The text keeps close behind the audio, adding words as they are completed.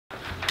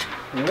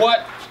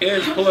what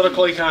is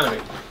political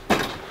economy?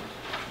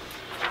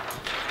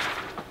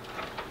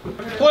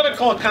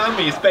 Political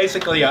economy is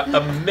basically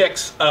a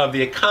mix of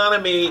the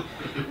economy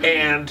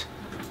and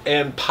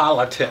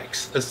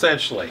politics,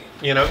 essentially.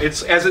 You know,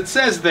 it's, as it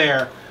says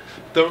there,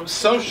 the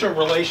social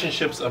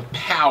relationships of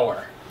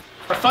power.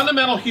 Our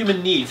fundamental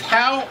human needs,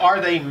 how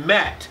are they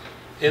met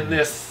in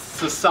this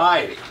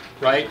society,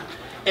 right?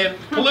 And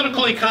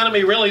political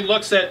economy really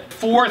looks at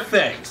four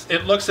things.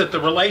 It looks at the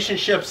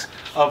relationships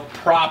of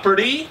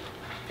property.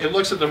 It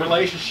looks at the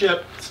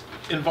relationships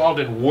involved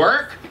in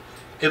work.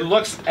 It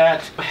looks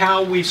at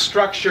how we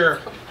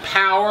structure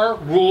power,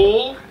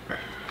 rule,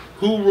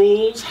 who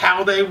rules,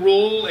 how they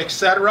rule,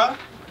 etc.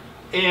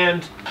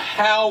 And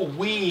how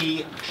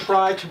we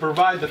try to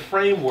provide the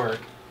framework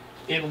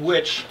in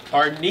which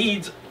our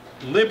needs,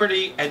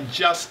 liberty, and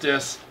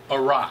justice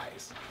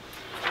arise.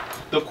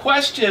 The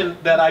question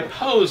that I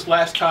posed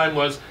last time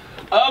was,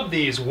 of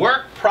these,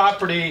 work,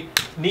 property,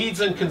 needs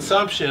and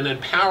consumption,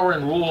 and power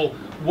and rule,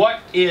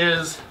 what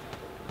is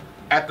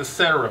at the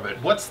center of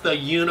it? What's the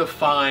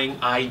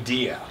unifying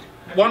idea?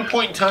 At one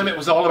point in time, it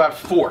was all about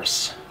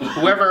force.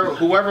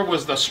 Whoever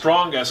was the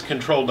strongest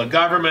controlled the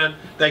government,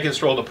 they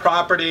controlled the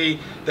property,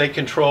 they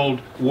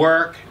controlled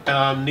work,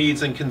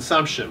 needs and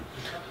consumption.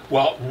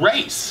 Well,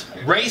 race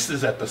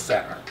is at the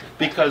center,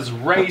 because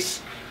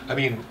race, I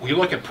mean, we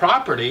look at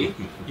property,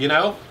 you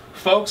know,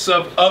 folks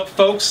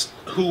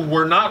who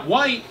were not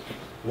white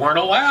weren't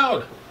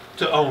allowed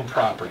to own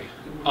property.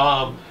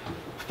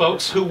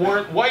 Folks who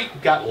weren't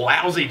white got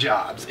lousy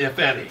jobs, if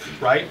any,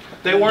 right?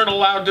 They weren't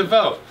allowed to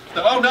vote.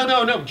 Oh,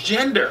 no,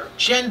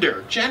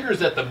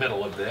 gender's at the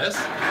middle of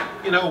this.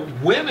 You know,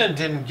 women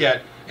didn't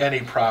get any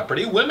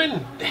property.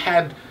 Women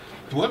didn't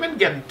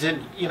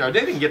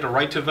get the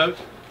right to vote.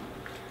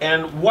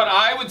 And what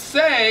I would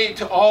say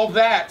to all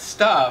that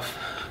stuff,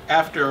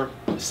 after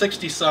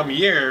 60-some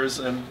years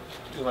and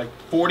like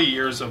 40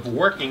 years of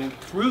working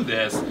through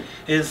this,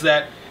 is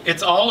that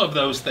it's all of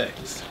those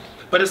things.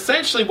 But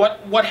essentially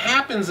what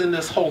happens in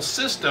this whole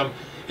system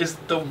is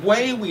the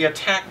way we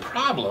attack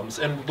problems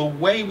and the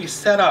way we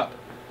set up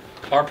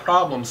our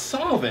problem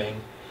solving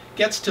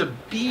gets to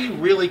be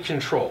really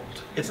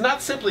controlled. It's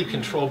not simply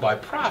controlled by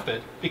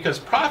profit, because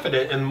profit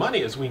and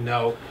money, as we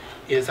know,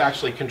 is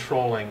actually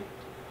controlling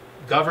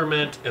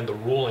government and the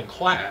ruling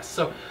class.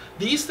 So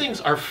these things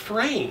are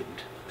framed,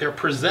 they're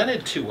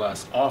presented to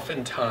us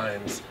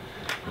oftentimes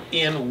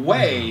in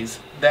ways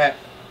that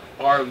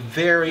are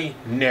very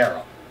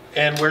narrow.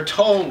 And we're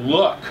told,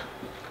 look,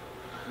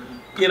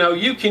 you know,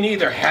 you can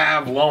either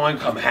have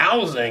low-income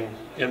housing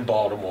in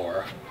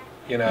Baltimore,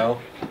 you know,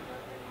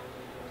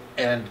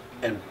 and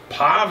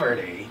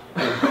poverty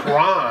and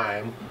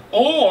crime,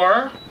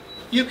 or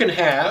you can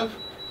have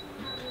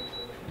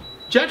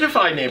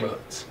gentrified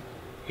neighborhoods,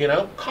 you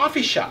know,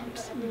 coffee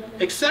shops,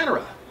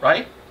 etc.,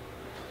 right?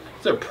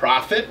 Is there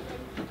profit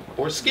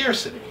or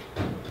scarcity?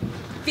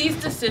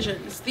 These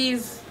decisions,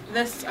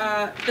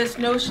 this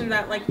notion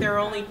that like there are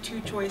only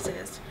two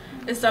choices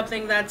is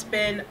something that's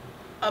been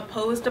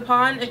opposed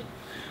upon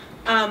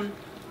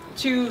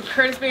to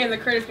Curtis Bay and the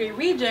Curtis Bay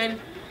region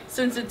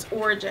since its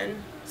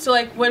origin. So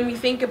like when we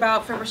think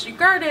about Fenway Street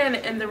Garden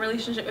and the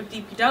relationship with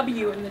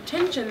DPW and the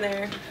tension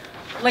there,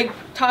 like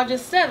Todd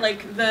just said,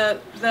 like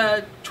the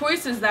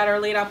choices that are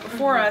laid out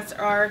before us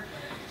are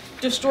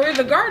destroy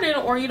the garden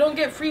or you don't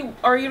get free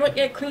or you don't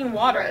get clean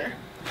water.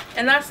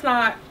 And that's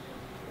not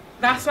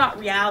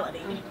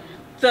reality.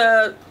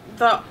 The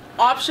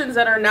options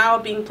that are now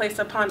being placed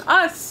upon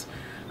us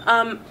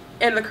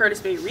in the Curtis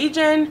Bay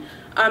region,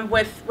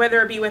 with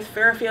whether it be with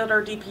Fairfield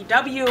or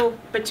DPW,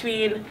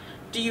 between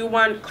do you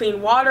want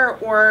clean water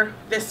or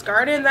this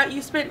garden that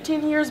you spent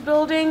 10 years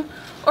building,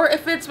 or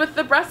if it's with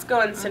the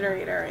Bresco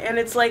incinerator, and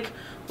it's like,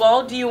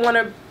 well,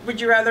 would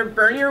you rather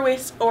burn your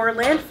waste or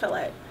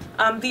landfill it?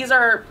 These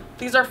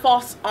are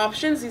false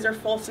options, these are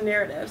false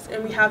narratives,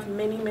 and we have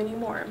many, many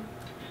more.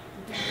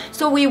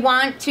 So we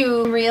want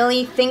to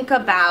really think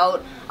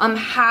about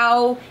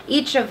how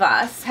each of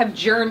us have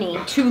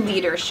journeyed to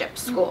leadership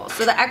school.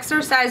 So the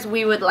exercise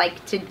we would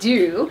like to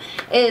do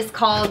is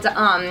called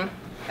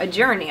a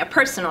journey, a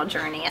personal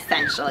journey,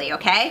 essentially,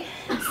 okay?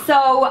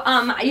 So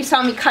you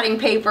saw me cutting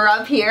paper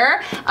up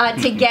here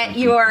to get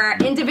your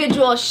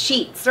individual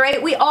sheets,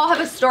 right? We all have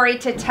a story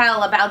to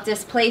tell about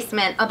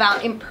displacement,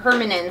 about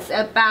impermanence,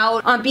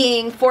 about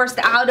being forced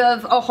out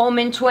of a home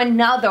into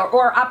another,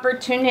 or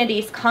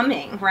opportunities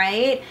coming,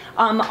 right,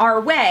 our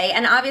way.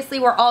 And obviously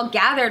we're all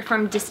gathered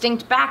from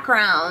distinct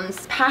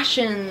backgrounds,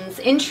 passions,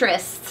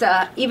 interests,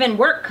 even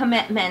work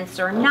commitments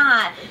or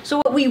not. So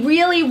what we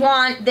really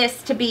want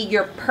this to be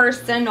your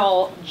personal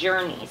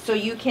journey. So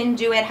you can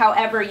do it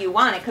however you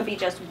want. It could be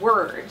just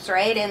words,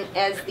 right? And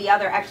as the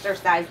other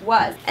exercise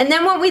was. And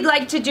then what we'd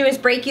like to do is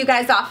break you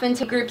guys off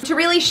into groups to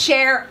really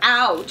share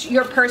out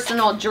your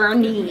personal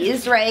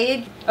journeys,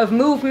 right? Of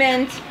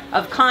movement,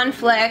 of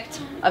conflict,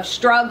 of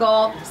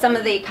struggle, some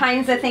of the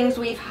kinds of things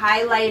we've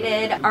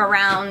highlighted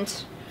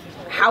around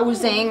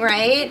housing,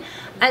 right?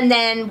 And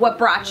then what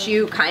brought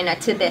you kind of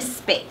to this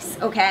space,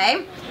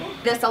 okay?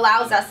 This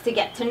allows us to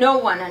get to know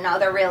one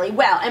another really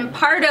well. And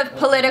part of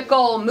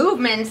political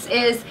movements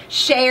is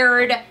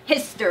shared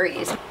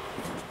histories.